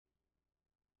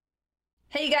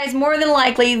Hey you guys, more than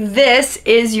likely, this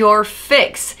is your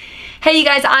fix. Hey you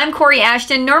guys, I'm Corey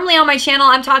Ashton. Normally on my channel,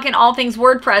 I'm talking all things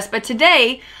WordPress, but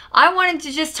today I wanted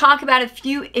to just talk about a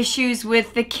few issues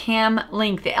with the Cam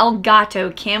Link, the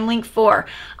ElGato Cam Link 4.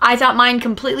 I thought mine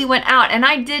completely went out, and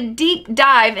I did deep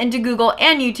dive into Google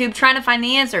and YouTube trying to find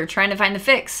the answer, trying to find the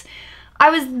fix. I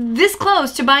was this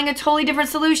close to buying a totally different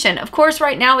solution. Of course,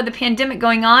 right now with the pandemic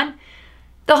going on,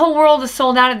 the whole world is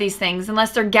sold out of these things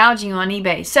unless they're gouging you on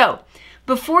eBay. So,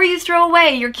 before you throw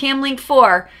away your Cam Link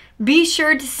 4, be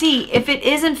sure to see if it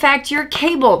is in fact your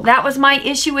cable. That was my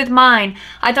issue with mine.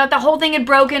 I thought the whole thing had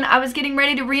broken. I was getting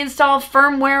ready to reinstall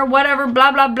firmware, whatever,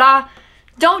 blah, blah, blah.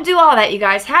 Don't do all that, you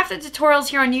guys. Half the tutorials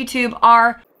here on YouTube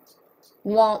are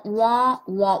wah, wah,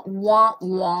 wah, wah,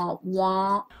 wah,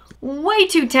 wah. Way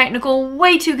too technical,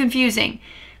 way too confusing.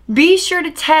 Be sure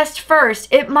to test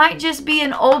first. It might just be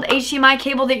an old HDMI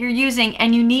cable that you're using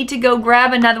and you need to go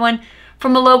grab another one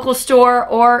from a local store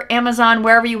or Amazon,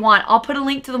 wherever you want. I'll put a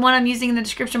link to the one I'm using in the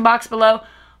description box below.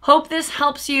 Hope this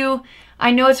helps you.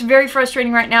 I know it's very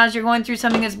frustrating right now as you're going through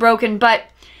something that's broken, but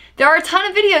there are a ton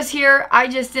of videos here. I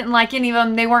just didn't like any of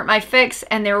them. They weren't my fix,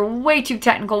 and they were way too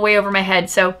technical, way over my head.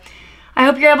 So I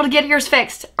hope you're able to get yours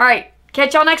fixed. All right,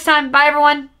 catch y'all next time. Bye,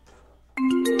 everyone.